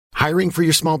Hiring for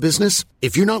your small business?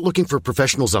 If you're not looking for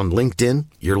professionals on LinkedIn,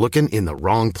 you're looking in the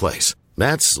wrong place.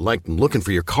 That's like looking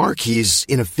for your car keys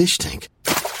in a fish tank.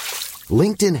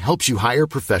 LinkedIn helps you hire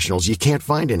professionals you can't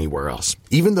find anywhere else,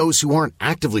 even those who aren't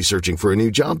actively searching for a new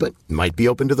job but might be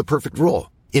open to the perfect role.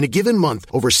 In a given month,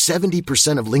 over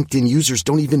 70% of LinkedIn users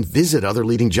don't even visit other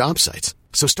leading job sites.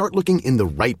 So start looking in the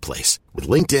right place. With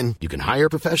LinkedIn, you can hire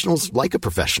professionals like a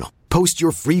professional. Post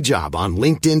your free job on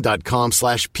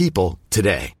linkedin.com/people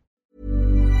today.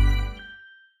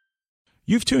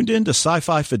 You've tuned in to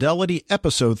Sci-Fi Fidelity,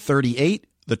 episode 38,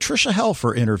 the Tricia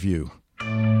Helfer interview.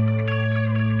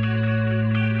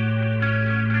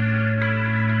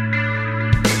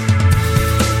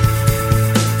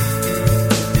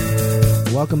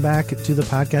 Welcome back to the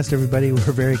podcast, everybody.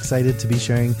 We're very excited to be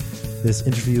sharing this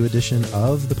interview edition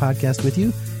of the podcast with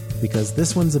you because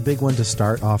this one's a big one to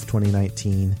start off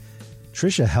 2019.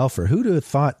 Tricia Helfer. Who'd have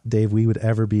thought, Dave, we would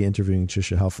ever be interviewing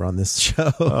Tricia Helfer on this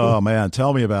show? Oh, man.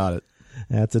 Tell me about it.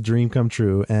 That's a dream come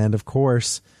true. And of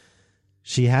course,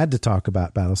 she had to talk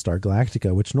about Battlestar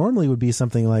Galactica, which normally would be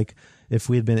something like if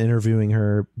we had been interviewing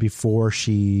her before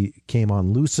she came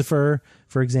on Lucifer,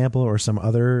 for example, or some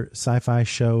other sci-fi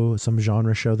show, some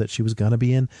genre show that she was going to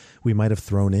be in, we might have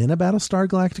thrown in a Battlestar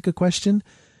Galactica question.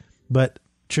 But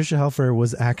Tricia Helfer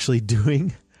was actually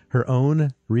doing her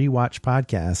own rewatch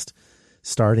podcast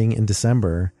starting in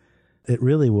December. It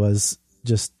really was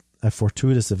just a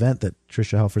fortuitous event that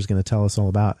Tricia Helfer is going to tell us all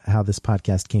about how this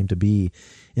podcast came to be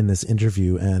in this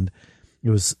interview. And it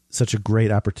was such a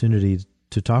great opportunity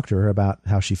to talk to her about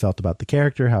how she felt about the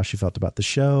character, how she felt about the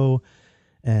show,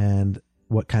 and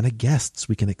what kind of guests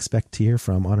we can expect to hear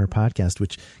from on her podcast,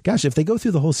 which, gosh, if they go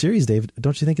through the whole series, Dave,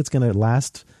 don't you think it's going to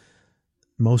last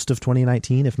most of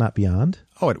 2019, if not beyond?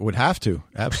 Oh, it would have to.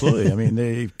 Absolutely. I mean,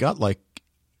 they've got like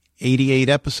 88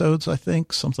 episodes, I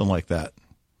think, something like that.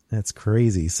 That's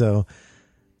crazy. So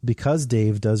because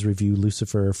Dave does review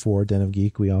Lucifer for Den of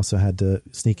Geek, we also had to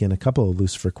sneak in a couple of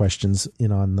Lucifer questions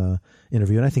in on the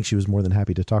interview. And I think she was more than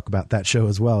happy to talk about that show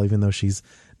as well, even though she's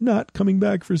not coming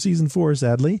back for season 4,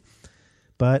 sadly.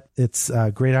 But it's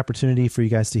a great opportunity for you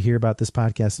guys to hear about this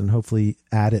podcast and hopefully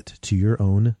add it to your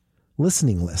own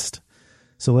listening list.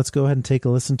 So let's go ahead and take a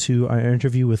listen to our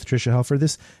interview with Tricia Helfer.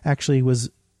 This actually was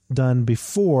done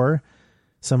before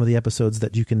some of the episodes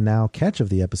that you can now catch of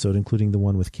the episode, including the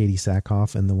one with Katie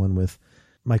Sackhoff and the one with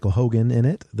Michael Hogan in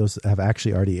it. Those have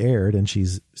actually already aired, and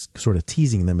she's sort of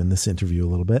teasing them in this interview a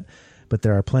little bit. But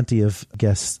there are plenty of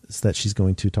guests that she's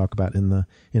going to talk about in the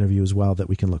interview as well that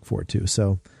we can look forward to.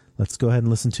 So let's go ahead and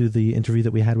listen to the interview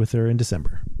that we had with her in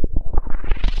December.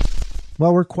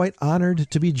 Well, we're quite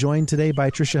honored to be joined today by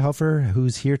Tricia Helfer,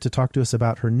 who's here to talk to us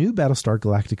about her new Battlestar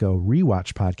Galactica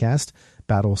rewatch podcast,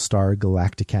 Battlestar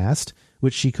Galacticast,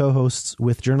 which she co-hosts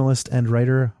with journalist and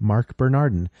writer Mark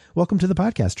Bernardin. Welcome to the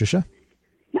podcast, Tricia.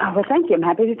 Oh, well, thank you. I'm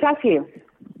happy to talk to you.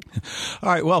 All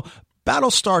right. Well,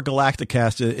 Battlestar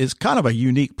Galacticast is kind of a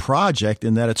unique project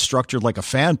in that it's structured like a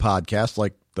fan podcast,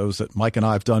 like those that Mike and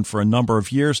I have done for a number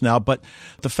of years now. But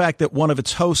the fact that one of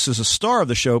its hosts is a star of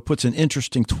the show puts an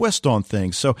interesting twist on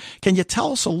things. So can you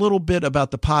tell us a little bit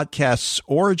about the podcast's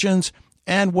origins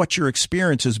and what your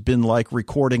experience has been like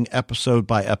recording episode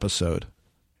by episode?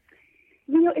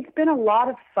 You know, it's been a lot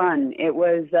of fun. It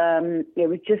was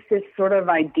just this sort of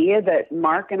idea that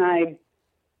Mark and I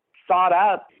thought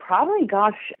up probably,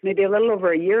 maybe a little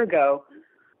over a year ago.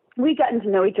 We'd gotten to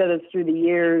know each other through the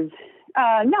years,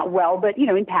 not well, but, you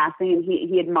know, in passing. And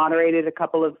he had moderated a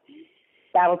couple of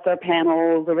Battlestar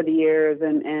panels over the years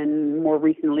and more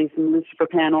recently some Lucifer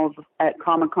panels at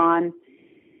Comic-Con.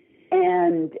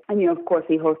 And, you know, of course,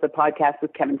 he hosts a podcast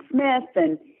with Kevin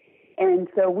Smith. And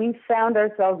so we found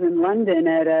ourselves in London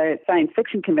at a science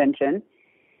fiction convention,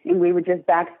 and we were just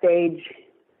backstage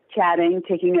chatting,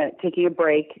 taking a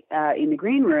break in the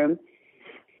green room,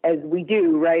 as we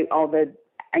do, right? All the,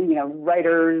 you know,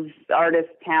 writers,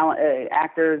 artists, talent,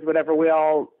 actors, whatever, we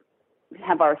all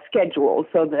have our schedules.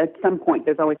 So that at some point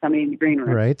there's always somebody in the green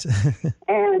room. Right.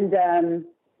 And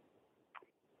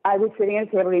I was sitting at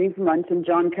a table eating some lunch, and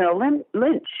John Carroll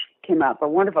Lynch came up, a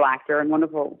wonderful actor and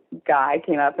wonderful guy,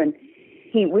 came up, and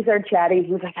we started chatting.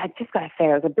 He was like, I just got to say,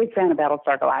 I was a big fan of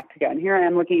Battlestar Galactica. And here I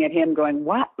am looking at him going,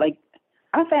 what? Like,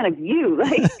 I'm a fan of you.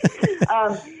 Like,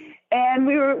 and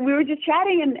we were just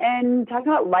chatting and talking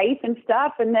about life and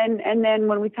stuff. And then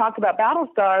when we talked about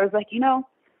Battlestar, I was like, you know,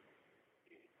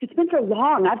 it's been so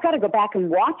long. I've got to go back and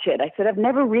watch it. I said, I've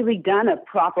never really done a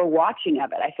proper watching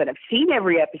of it. I said, I've seen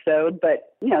every episode,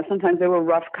 but, you know, sometimes there were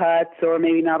rough cuts, or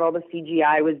maybe not all the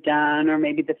CGI was done, or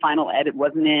maybe the final edit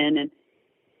wasn't in. And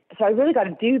so I really got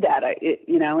to do that,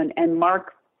 you know, and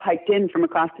Mark piped in from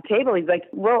across the table. He's like,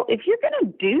 well, if you're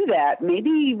going to do that,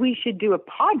 maybe we should do a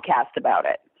podcast about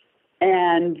it.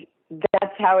 And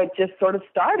that's how it just sort of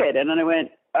started. And then I went,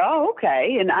 oh,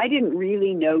 okay. And I didn't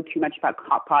really know too much about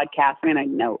podcasts. I mean, I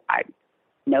know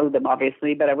them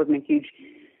obviously, but I wasn't a huge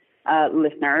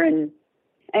listener.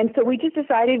 And so we just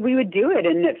decided we would do it.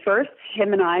 And at first,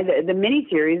 him and I, the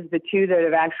miniseries, the two that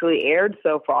have actually aired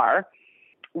so far,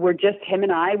 were just him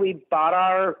and I. We bought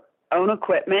our own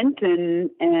equipment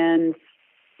and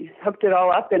hooked it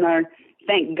all up in our,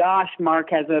 thank gosh, Mark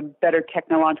has a better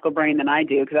technological brain than I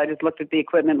do, because I just looked at the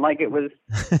equipment like it was,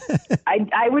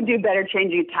 I would do better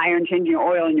changing a tire and changing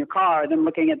oil in your car than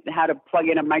looking at how to plug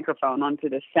in a microphone onto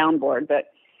the soundboard.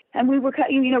 And we were,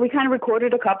 we kind of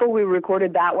recorded a couple. We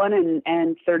recorded that one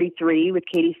and 33 with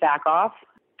Katie Sackhoff.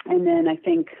 And then I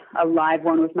think a live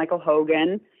one with Michael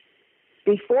Hogan.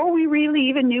 Before we really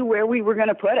even knew where we were going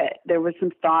to put it, there was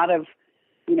some thought of,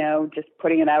 just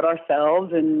putting it out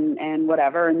ourselves and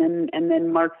whatever. And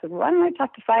then Mark said, well, why don't I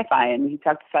talk to Sci-Fi? And he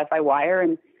talked to Sci-Fi Wire,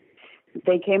 and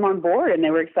they came on board and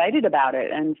they were excited about it.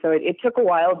 And so it took a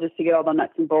while just to get all the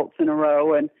nuts and bolts in a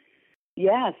row. And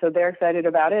yeah, so they're excited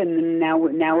about it. And now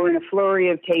we're in a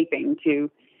flurry of taping to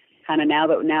kind of now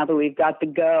that we've got the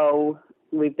go,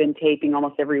 we've been taping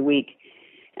almost every week.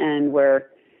 And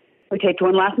we taped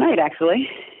one last night, actually,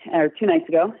 or 2 nights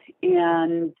ago.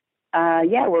 And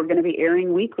we're going to be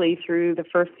airing weekly through the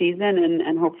first season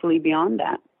and hopefully beyond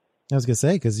that. I was going to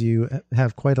say, because you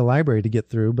have quite a library to get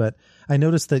through, but I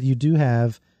noticed that you do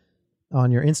have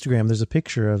on your Instagram, there's a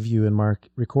picture of you and Mark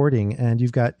recording, and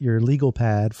you've got your legal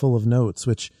pad full of notes,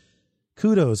 which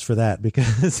kudos for that,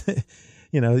 because,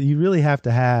 you really have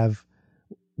to have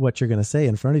what you're going to say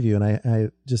in front of you. And I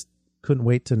just couldn't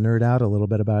wait to nerd out a little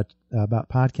bit about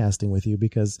podcasting with you,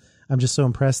 because I'm just so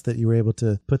impressed that you were able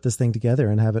to put this thing together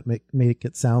and have it make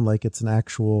it sound like it's an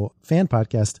actual fan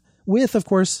podcast with, of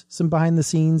course, some behind the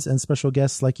scenes and special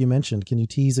guests like you mentioned. Can you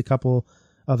tease a couple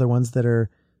other ones that are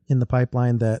in the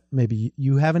pipeline that maybe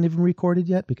you haven't even recorded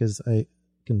yet? Because I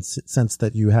can sense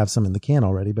that you have some in the can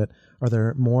already, but are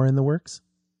there more in the works?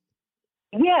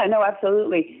 Yeah, no,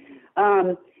 absolutely.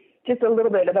 Just a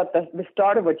little bit about the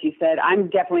start of what you said. I'm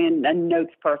definitely a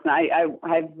notes person. I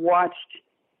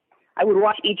would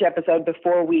watch each episode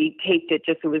before we taped it,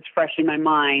 just so it was fresh in my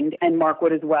mind, and Mark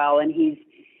would as well. And he's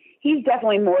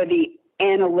definitely more the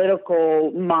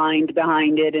analytical mind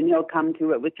behind it, and he'll come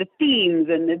to it with the themes,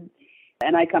 and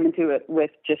I come into it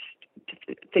with just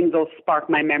things that'll spark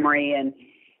my memory, and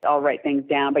I'll write things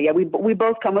down. But yeah, we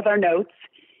both come with our notes.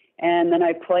 And then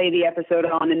I play the episode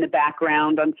on in the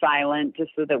background on silent,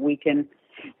 just so that we can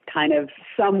kind of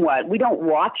somewhat, we don't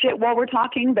watch it while we're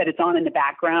talking, but it's on in the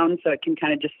background, so it can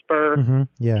kind of just spur some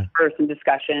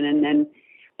discussion. And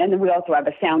then we also have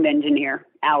a sound engineer,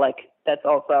 Alec, that's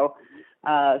also,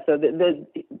 so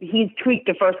he's tweaked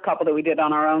the first couple that we did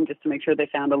on our own just to make sure they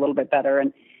sound a little bit better.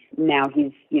 And now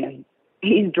he's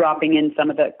dropping in some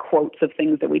of the quotes of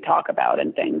things that we talk about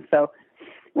and things. So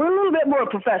we're a little bit more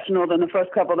professional than the first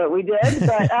couple that we did,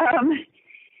 but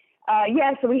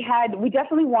so we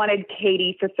definitely wanted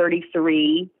Katie for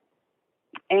 33,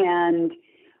 and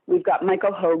we've got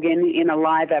Michael Hogan in a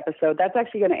live episode. That's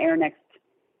actually going to air next,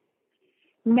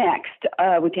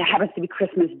 which happens to be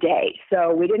Christmas Day.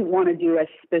 So we didn't want to do a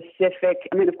specific.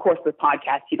 I mean, of course, with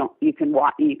podcasts, you can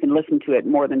listen to it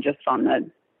more than just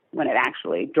when it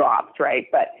actually drops, right?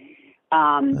 But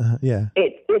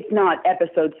it's not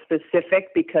episode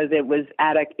specific, because it was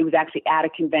actually at a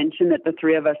convention that the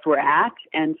three of us were at,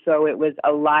 and so it was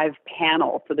a live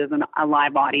panel. So there's a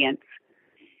live audience,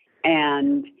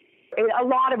 and a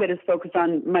lot of it is focused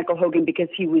on Michael Hogan because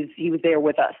he was there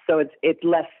with us. So it's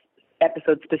less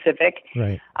episode specific.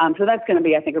 Right. So that's going to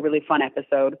be, I think, a really fun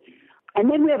episode. And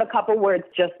then we have a couple where it's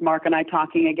just Mark and I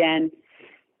talking again.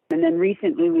 And then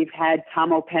recently we've had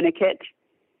Tomo Pennicott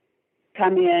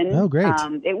come in. Oh, great.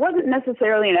 It wasn't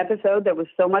necessarily an episode that was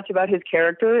so much about his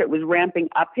character. It was ramping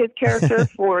up his character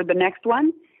for the next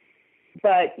one.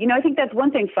 But, I think that's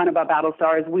one thing fun about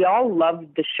Battlestar is we all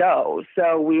loved the show.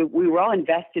 So we were all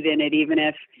invested in it, even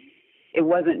if it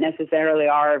wasn't necessarily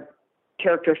our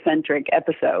character-centric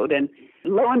episode. And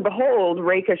lo and behold,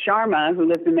 Rekha Sharma, who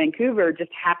lives in Vancouver,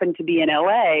 just happened to be in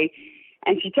L.A.,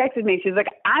 and she texted me. She's like,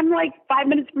 I'm like 5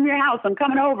 minutes from your house. I'm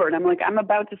coming over. And I'm like, I'm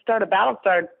about to start a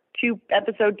Battlestar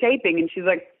 2-episode taping. And she's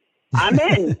like, I'm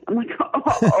in. I'm like,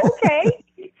 oh, okay.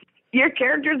 Your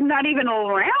character's not even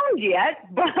around yet.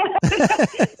 But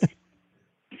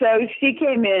so she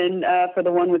came in for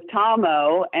the one with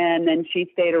Tomo, and then she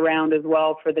stayed around as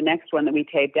well for the next one that we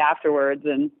taped afterwards.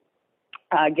 And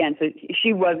again, so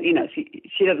she was,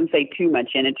 she doesn't say too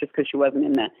much in it just because she wasn't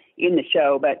in the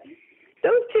show, but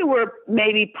those two were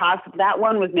maybe that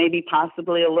one was maybe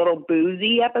possibly a little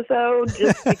boozy episode,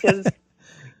 just because.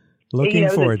 Looking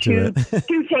forward to it.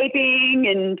 Two taping,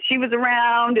 and she was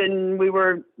around, and we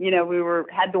were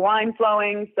had the wine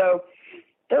flowing. So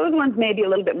those ones may be a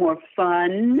little bit more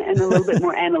fun and a little bit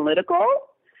more analytical.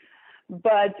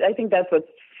 But I think that's what's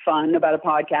fun about a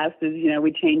podcast is,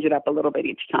 we change it up a little bit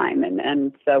each time.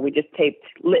 And so we just taped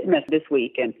Litmus this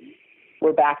week, and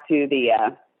we're back to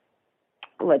the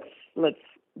let's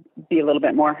be a little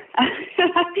bit more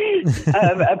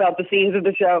about the scenes of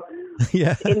the show.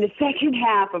 Yeah. In the second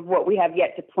half of what we have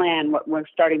yet to plan, what we're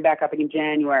starting back up in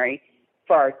January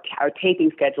for our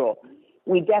taping schedule,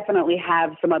 we definitely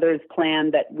have some others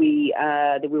planned that we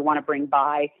want to bring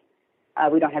by.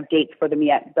 We don't have dates for them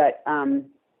yet, but I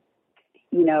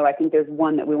think there's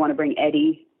one that we want to bring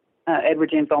Edward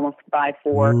James Olmos by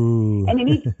for. Ooh. And in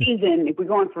each season, if we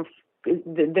go on for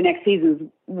the next seasons,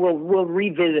 we'll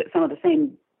revisit some of the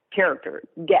same character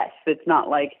guests. It's not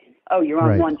like, oh, you're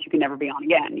on once, you can never be on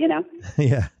again,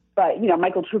 Yeah. But,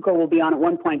 Michael Trucco will be on at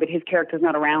one point, but his character's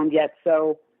not around yet,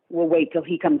 so we'll wait till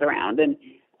he comes around. And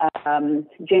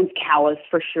James Callis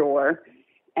for sure.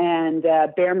 And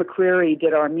Bear McCreary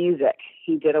did our music.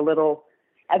 He did a little,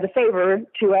 as a favor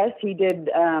to us, he did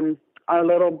our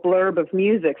little blurb of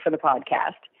music for the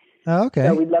podcast. Oh, okay.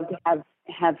 So we'd love to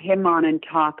have him on and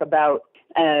talk about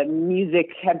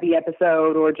music-heavy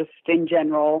episode or just in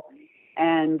general.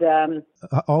 And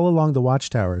all along the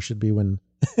Watchtower should be when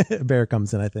Bear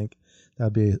comes in, I think. That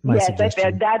would be my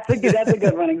suggestion. That's a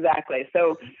good one, exactly.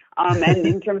 So, and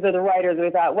in terms of the writers, we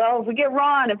thought, well,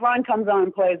 if Ron comes on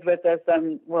and plays with us,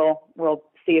 we'll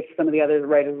see if some of the other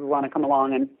writers would want to come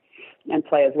along and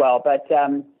play as well. But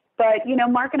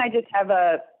Mark and I just have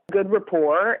a good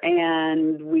rapport,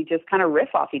 and we just kind of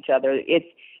riff off each other.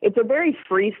 It's a very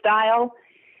freestyle.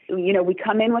 We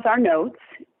come in with our notes.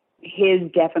 His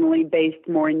definitely based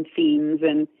more in themes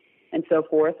and so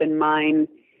forth, and mine's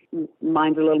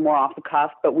a little more off the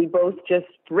cuff, but we both just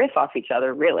riff off each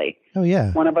other, really. Oh,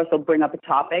 yeah. One of us will bring up a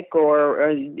topic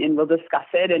and we'll discuss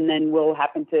it, and then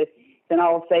then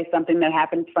I'll say something that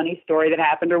happened, funny story that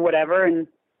happened or whatever, and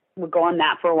we'll go on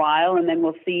that for a while, and then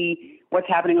we'll see what's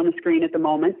happening on the screen at the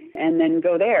moment, and then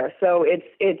go there. So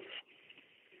it's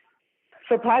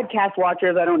for podcast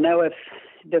watchers, I don't know if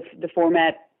the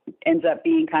format ends up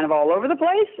being kind of all over the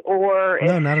place, or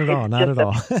no, not at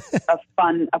all.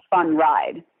 a fun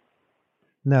ride.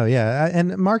 No, yeah,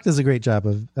 and Mark does a great job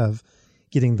of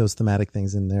getting those thematic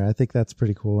things in there. I think that's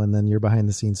pretty cool. And then your behind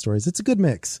the scenes stories. It's a good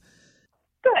mix.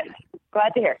 Good. Glad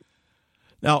to hear.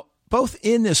 Now, both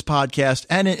in this podcast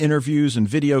and in interviews and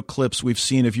video clips we've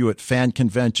seen of you at fan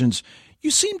conventions,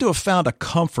 you seem to have found a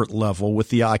comfort level with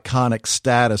the iconic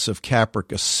status of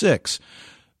Caprica 6.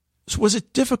 So was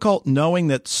it difficult knowing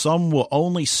that some will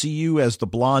only see you as the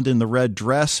blonde in the red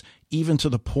dress, even to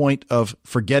the point of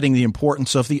forgetting the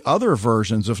importance of the other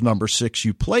versions of number 6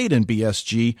 you played in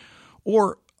BSG,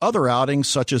 or other outings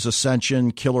such as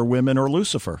Ascension, Killer Women, or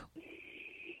Lucifer?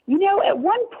 At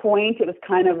one point it was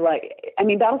kind of like,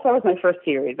 Battlestar was my first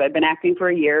series. I'd been acting for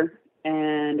a year,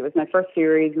 and it was my first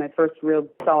series, my first real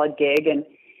solid gig,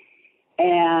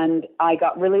 and I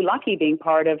got really lucky being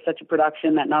part of such a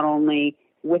production that not only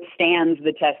withstands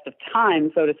the test of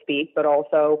time, so to speak, but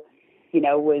also,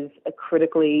 was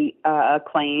critically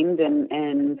acclaimed,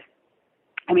 and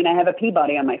I have a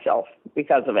Peabody on my shelf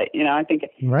because of it. I think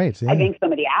right. Yeah. I think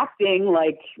some of the acting,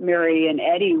 like Mary and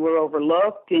Eddie, were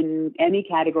overlooked in Emmy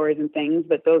categories and things,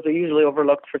 but those are usually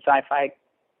overlooked for sci-fi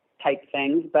type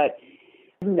things. But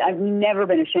I've never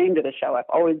been ashamed of the show. I've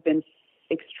always been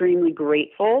extremely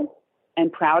grateful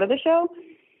and proud of the show.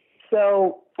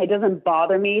 So it doesn't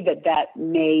bother me that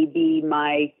may be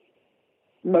my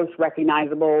most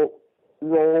recognizable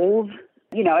roles.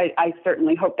 I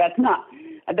certainly hope that's not,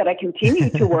 that I continue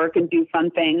to work and do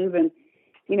fun things. And,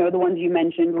 the ones you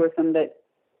mentioned were some that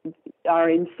are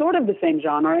in sort of the same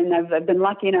genre. And I've been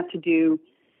lucky enough to do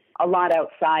a lot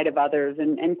outside of others.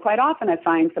 And quite often I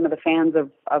find some of the fans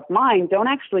of mine don't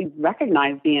actually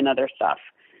recognize me in other stuff.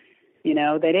 They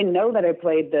didn't know that I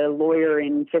played the lawyer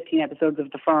in 15 episodes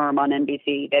of The Firm on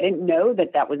NBC. They didn't know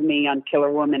that was me on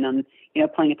Killer Woman on,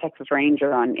 playing a Texas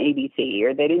Ranger on ABC,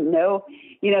 or they didn't know,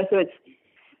 so it's,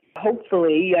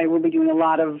 hopefully I will be doing a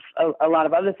lot of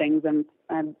other things, and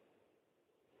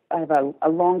I have a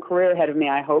long career ahead of me,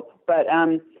 I hope, but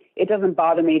it doesn't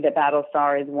bother me that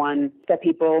Battlestar is one that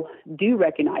people do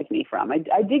recognize me from.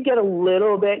 I did get a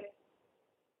little bit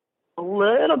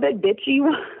bitchy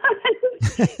once,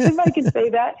 if I can say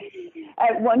that,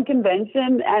 at one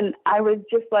convention, and I was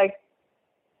just like,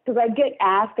 because I get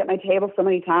asked at my table so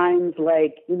many times,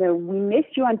 like, we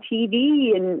missed you on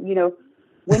TV, and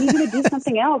when are you going to do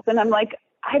something else? And I'm like,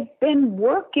 I've been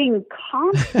working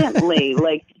constantly.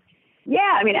 Like,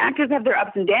 yeah, I mean, actors have their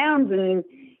ups and downs, and,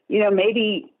 you know,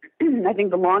 maybe I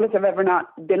think the longest I've ever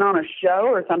not been on a show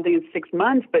or something is 6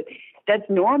 months, but that's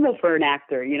normal for an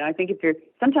actor. You know, I think if you're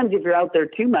out there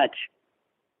too much,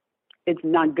 it's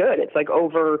not good. It's like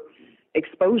over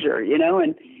exposure, you know,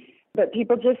 but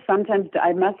people just sometimes,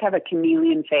 I must have a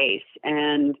chameleon face,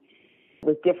 and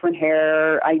with different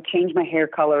hair, I change my hair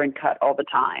color and cut all the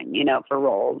time, you know, for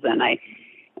roles. And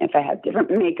if I have different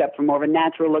makeup from more of a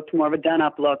natural look to more of a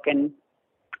done-up look, and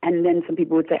then some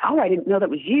people would say, oh, I didn't know that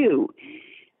was you.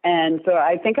 And so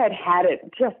I think I'd had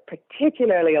it just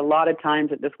particularly a lot of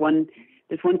times at this one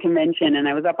convention, and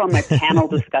I was up on my panel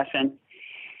discussion,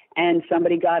 and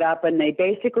somebody got up and they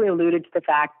basically alluded to the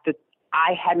fact that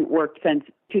I hadn't worked since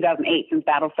 2008, since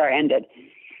Battlestar ended.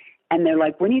 And they're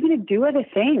like, when are you going to do other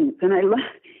things? And I'm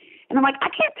like, I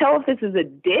can't tell if this is a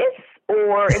diss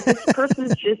or if this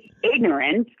person's just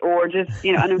ignorant or just,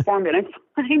 you know, uninformed. And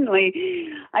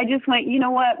I just went, you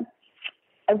know what?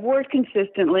 I've worked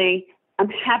consistently. I'm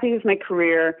happy with my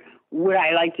career. Would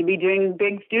I like to be doing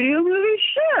big studio movies?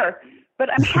 Sure. But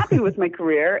I'm happy with my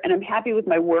career, and I'm happy with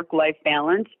my work-life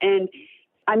balance. And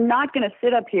I'm not going to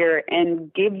sit up here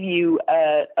and give you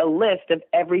a list of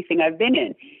everything I've been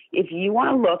in. If you want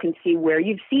to look and see where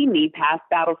you've seen me past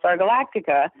Battlestar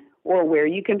Galactica or where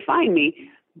you can find me,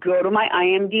 go to my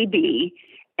IMDb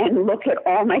and look at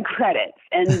all my credits,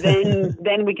 and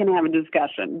then we can have a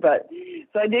discussion. But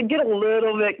so I did get a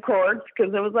little bit corked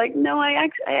because I was like, no, I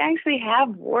actually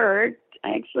have worked.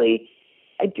 I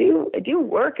do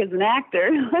work as an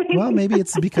actor. Well, maybe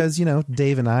it's because, you know,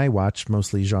 Dave and I watch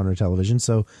mostly genre television,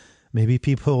 so maybe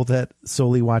people that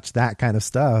solely watch that kind of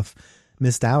stuff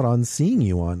missed out on seeing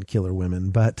you on Killer Women.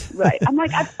 But right, I'm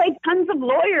like, I've played tons of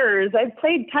lawyers, I've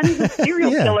played tons of serial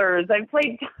killers, I've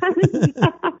played tons.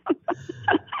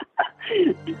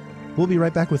 We'll be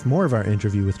right back with more of our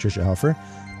interview with Tricia Helfer,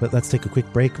 but let's take a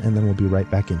quick break and then we'll be right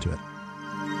back into it.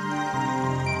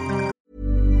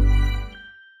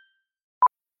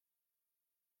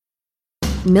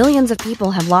 Millions of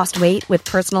people have lost weight with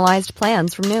personalized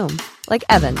plans from Noom. Like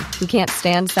Evan, who can't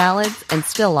stand salads and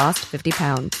still lost 50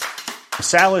 pounds.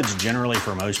 Salads generally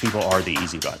for most people are the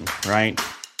easy button, right?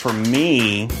 For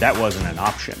me, that wasn't an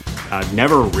option. I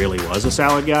never really was a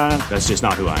salad guy. That's just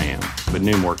not who I am. But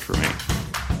Noom worked for me.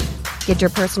 Get your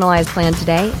personalized plan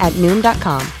today at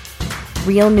Noom.com.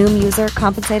 Real Noom user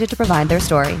compensated to provide their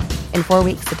story. In 4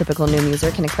 weeks, the typical Noom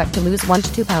user can expect to lose 1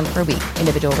 to 2 pounds per week.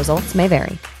 Individual results may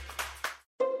vary.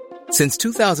 Since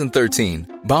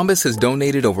 2013, Bombas has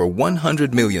donated over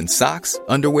 100 million socks,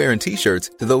 underwear, and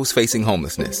T-shirts to those facing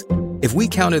homelessness. If we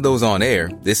counted those on air,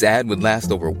 this ad would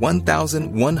last over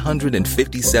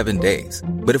 1,157 days.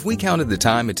 But if we counted the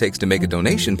time it takes to make a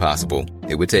donation possible,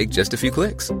 it would take just a few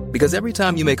clicks. Because every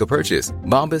time you make a purchase,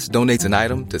 Bombas donates an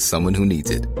item to someone who needs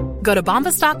it. Go to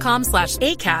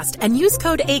bombas.com/ACAST and use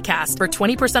code ACAST for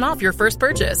 20% off your first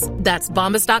purchase. That's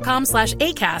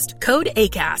bombas.com/ACAST, code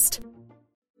ACAST.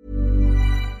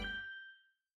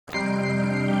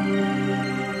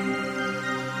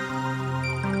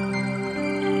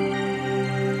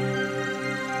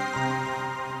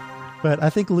 But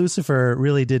I think Lucifer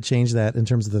really did change that in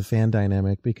terms of the fan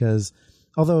dynamic, because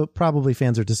although probably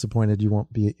fans are disappointed you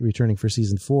won't be returning for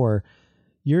season 4,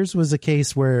 yours was a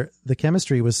case where the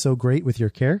chemistry was so great with your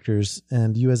characters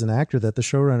and you as an actor that the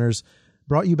showrunners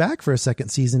brought you back for a second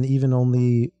season, even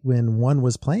only when one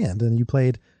was planned. And you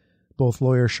played both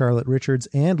lawyer Charlotte Richards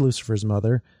and Lucifer's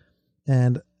mother.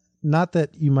 And not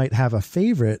that you might have a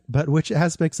favorite, but which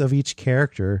aspects of each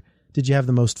character did you have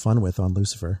the most fun with on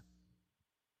Lucifer?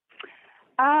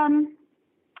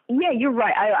 Yeah, you're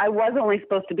right. I was only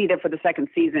supposed to be there for the second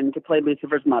season to play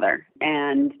Lucifer's mother.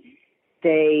 And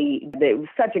they was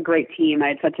such a great team. I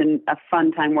had such a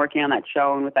fun time working on that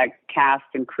show and with that cast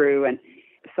and crew. And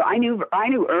so I knew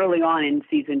early on in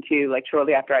season 2, like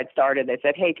shortly after I'd started, they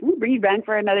said, hey, can we bring you back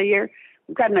for another year?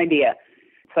 We've got an idea.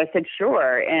 So I said,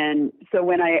 sure. And so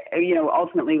when I,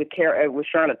 ultimately with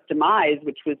Charlotte's demise,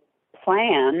 which was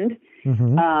planned,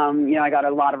 I got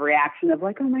a lot of reaction of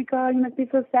like, oh my God, you must be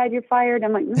so sad you're fired.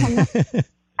 I'm like, no, I'm not.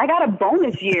 I got a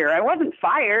bonus year. I wasn't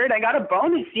fired. I got a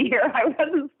bonus year. I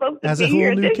wasn't supposed to as be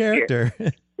here this character.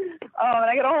 Year. And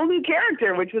I got a whole new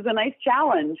character, which was a nice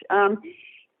challenge.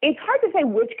 It's hard to say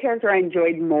which character I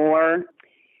enjoyed more.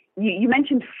 You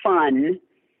mentioned fun.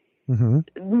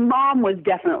 Mom was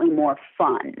definitely more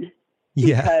fun.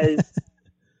 Yeah. Because,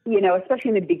 especially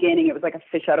in the beginning, it was like a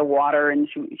fish out of water, and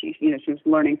she was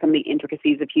learning some of the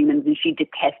intricacies of humans, and she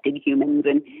detested humans,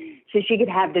 and so she could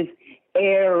have this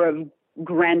air of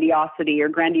grandiosity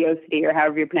or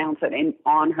however you pronounce it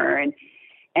on her.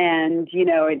 And you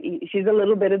know, she's a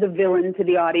little bit of the villain to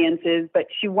the audiences, but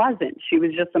she wasn't. She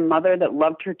was just a mother that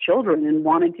loved her children and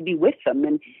wanted to be with them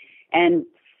and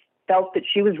felt that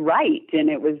she was right. And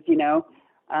it was, you know,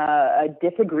 a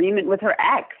disagreement with her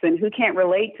ex, and who can't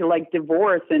relate to like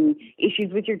divorce and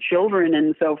issues with your children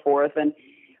and so forth. And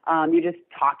you're just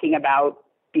talking about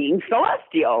being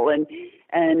celestial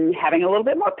and having a little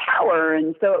bit more power.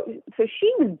 And so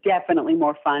she was definitely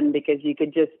more fun because you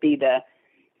could just be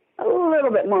a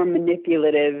little bit more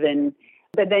manipulative.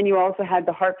 But then you also had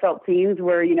the heartfelt scenes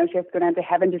where, you know, she has to go down to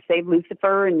heaven to save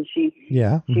Lucifer, and she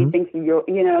thinks, you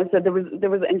know, so there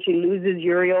was, and she loses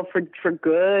Uriel for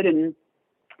good. And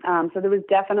so there was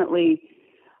definitely,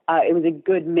 it was a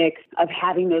good mix of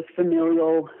having those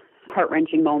familial,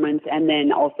 heart-wrenching moments, and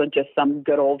then also just some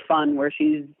good old fun where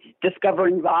she's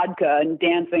discovering vodka and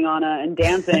dancing on a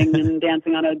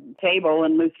table,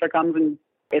 and Lucifer comes and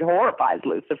it horrifies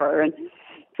Lucifer. And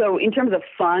so in terms of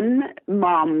fun,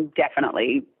 Mom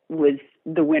definitely was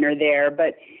the winner there.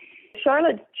 But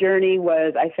Charlotte's journey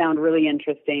I found really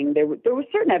interesting. There were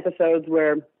certain episodes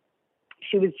where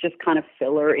she was just kind of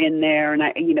filler in there. And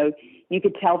you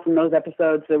could tell from those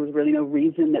episodes there was really no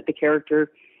reason that the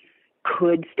character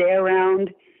could stay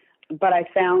around. But I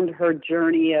found her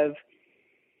journey of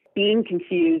being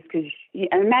confused, because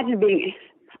imagine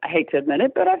I hate to admit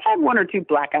it, but I've had one or two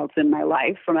blackouts in my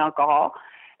life from alcohol.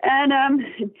 And,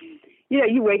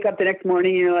 you wake up the next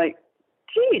morning and you're like,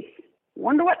 geez,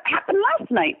 wonder what happened last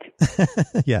night.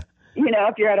 Yeah. You know,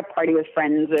 if you're at a party with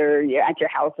friends or you're at your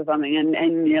house or something,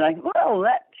 and you're like, well,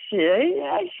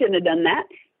 I shouldn't have done that.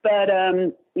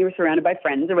 But you were surrounded by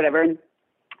friends or whatever. And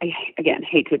I, again,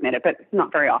 hate to admit it, but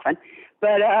not very often.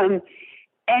 But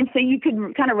and so you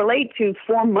could kind of relate to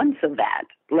 4 months of that.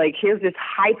 Like, here's this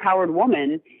high-powered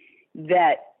woman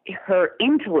that her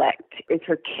intellect is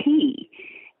her key.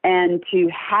 And to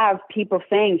have people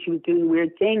saying she was doing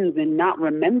weird things and not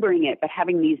remembering it, but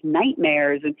having these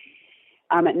nightmares and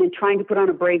then trying to put on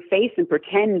a brave face and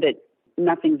pretend that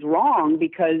nothing's wrong,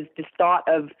 because the thought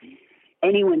of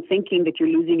anyone thinking that you're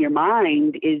losing your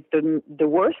mind is the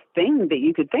worst thing that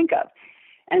you could think of.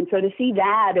 And so to see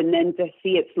that, and then to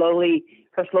see it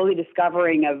her slowly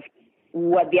discovering of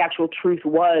what the actual truth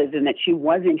was, and that she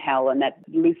was in hell, and that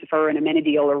Lucifer and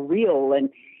Amenadiel are real, and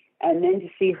then to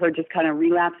see her just kind of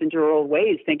relapse into her old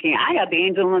ways, thinking, I got the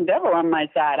angel and the devil on my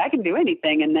side, I can do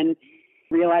anything, and then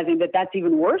realizing that that's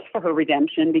even worse for her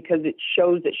redemption, because it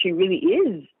shows that she really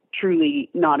is truly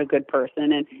not a good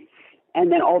person,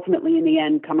 and then ultimately in the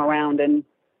end come around and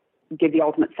give the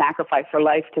ultimate sacrifice for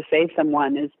life to save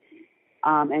someone,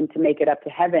 and to make it up to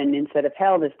heaven instead of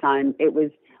hell this time.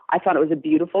 I thought it was a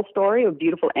beautiful story, a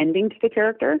beautiful ending to the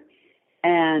character.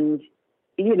 And,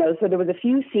 so there was a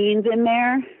few scenes in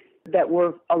there that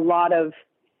were a lot of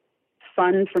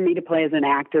fun for me to play as an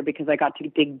actor, because I got to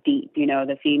dig deep.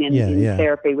 The scene in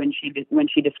therapy when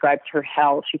she describes her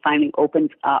hell, she finally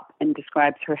opens up and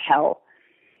describes her hell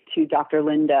to Dr.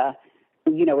 Linda,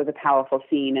 was a powerful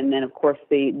scene. And then, of course,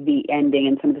 the ending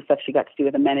and some of the stuff she got to do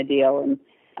with Amenadiel, and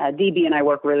DB and I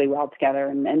work really well together,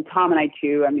 and Tom and I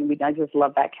too. I mean, I just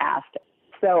love that cast.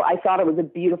 So I thought it was a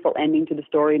beautiful ending to the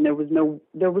story, and there was no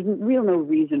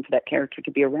reason for that character to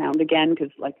be around again,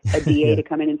 because like a DA to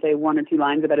come in and say 1 or 2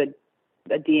 lines about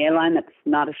a DA line, that's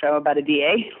not a show about a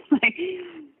DA.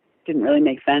 Didn't really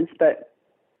make sense. But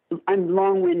I'm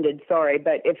long-winded, sorry.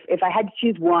 But if I had to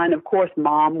choose one, of course,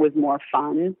 Mom was more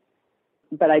fun,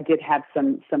 but I did have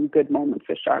some good moments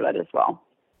with Charlotte as well.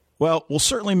 Well, we'll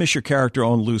certainly miss your character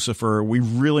on Lucifer. We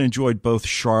really enjoyed both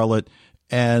Charlotte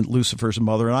and Lucifer's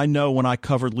mother. And I know when I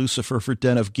covered Lucifer for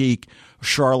Den of Geek,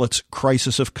 Charlotte's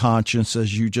crisis of conscience,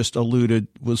 as you just alluded,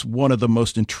 was one of the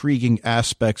most intriguing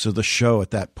aspects of the show at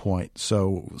that point.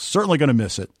 So certainly going to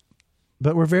miss it.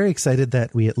 But we're very excited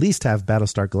that we at least have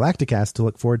Battlestar Galacticast to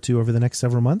look forward to over the next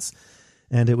several months.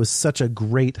 And it was such a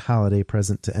great holiday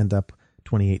present to end up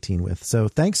 2018 with. So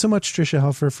thanks so much, Tricia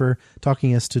Helfer, for talking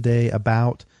to us today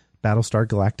about Battlestar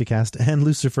Galacticast and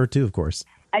Lucifer too, of course.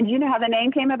 And do you know how the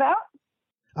name came about?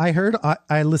 I heard,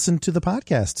 I listened to the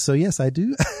podcast. So yes, I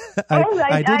do.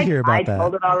 I did hear about that. I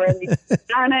told it already.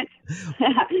 Darn it.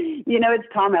 It's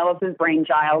Tom Ellis's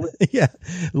brainchild. Yeah.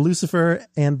 Lucifer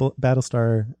and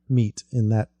Battlestar meet in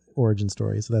that origin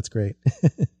story. So that's great.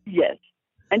 Yes.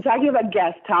 And talking about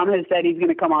guests, Tom has said he's going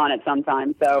to come on at some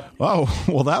time. So. Oh,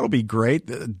 well, that'll be great.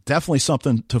 Definitely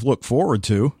something to look forward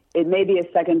to. It may be a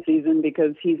second season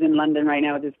because he's in London right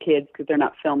now with his kids, because they're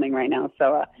not filming right now.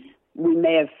 So we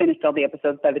may have finished all the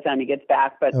episodes by the time he gets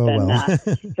back, but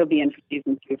he'll be in for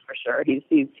season 2 for sure. He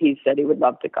said he would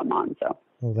love to come on. So,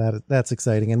 well, that's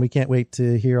exciting, and we can't wait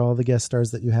to hear all the guest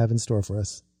stars that you have in store for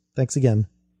us. Thanks again.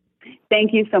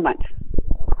 Thank you so much.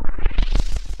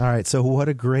 All right, so what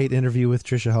a great interview with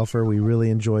Tricia Helfer. We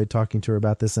really enjoyed talking to her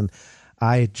about this, and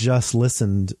I just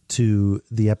listened to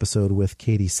the episode with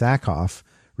Katie Sackhoff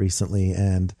recently,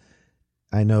 and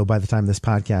I know by the time this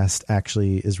podcast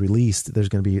actually is released, there's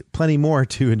going to be plenty more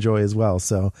to enjoy as well.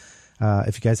 So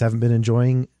if you guys haven't been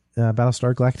enjoying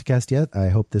Battlestar Galacticast yet, I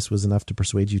hope this was enough to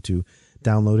persuade you to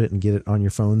download it and get it on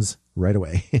your phones right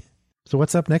away. So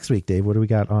what's up next week, Dave? What do we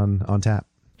got on tap?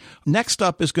 Next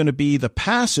up is going to be The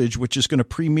Passage, which is going to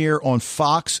premiere on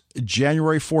Fox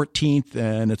January 14th.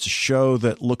 And it's a show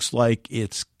that looks like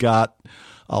it's got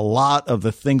a lot of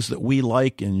the things that we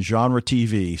like in genre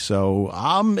TV. So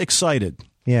I'm excited.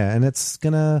 Yeah, and it's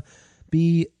going to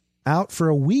be out for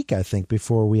a week, I think,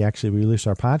 before we actually release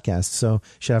our podcast. So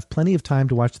should have plenty of time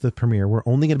to watch the premiere. We're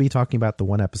only going to be talking about the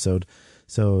one episode.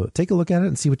 So take a look at it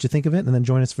and see what you think of it, and then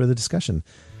join us for the discussion.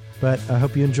 But I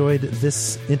hope you enjoyed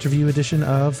this interview edition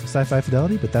of Sci-Fi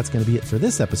Fidelity, but that's going to be it for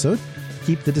this episode.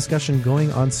 Keep the discussion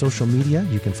going on social media.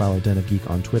 You can follow Den of Geek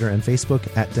on Twitter and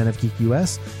Facebook at Den of Geek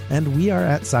US, and we are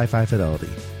at Sci-Fi Fidelity.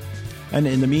 And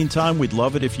in the meantime, we'd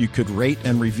love it if you could rate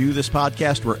and review this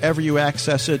podcast wherever you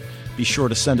access it. Be sure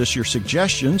to send us your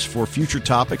suggestions for future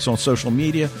topics on social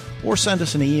media, or send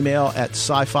us an email at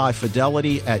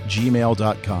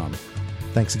sci-fi-fidelity@gmail.com.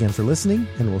 Thanks again for listening,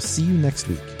 and we'll see you next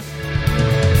week.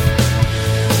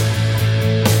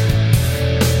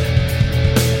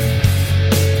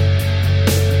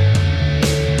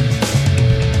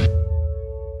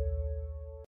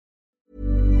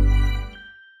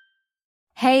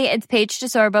 Hey, it's Paige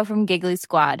DeSorbo from Giggly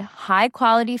Squad. High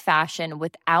quality fashion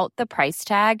without the price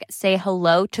tag. Say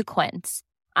hello to Quince.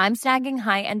 I'm snagging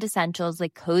high-end essentials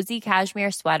like cozy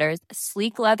cashmere sweaters,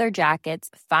 sleek leather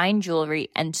jackets, fine jewelry,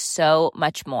 and so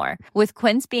much more. With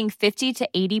Quince being 50 to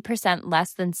 80%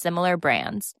 less than similar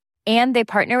brands. And they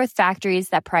partner with factories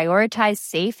that prioritize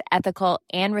safe, ethical,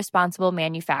 and responsible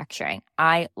manufacturing.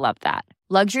 I love that.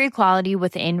 Luxury quality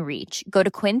within reach. Go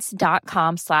to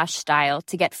quince.com/style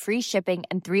to get free shipping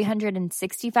and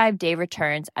 365-day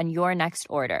returns on your next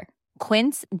order.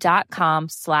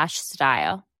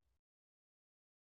 Quince.com/style.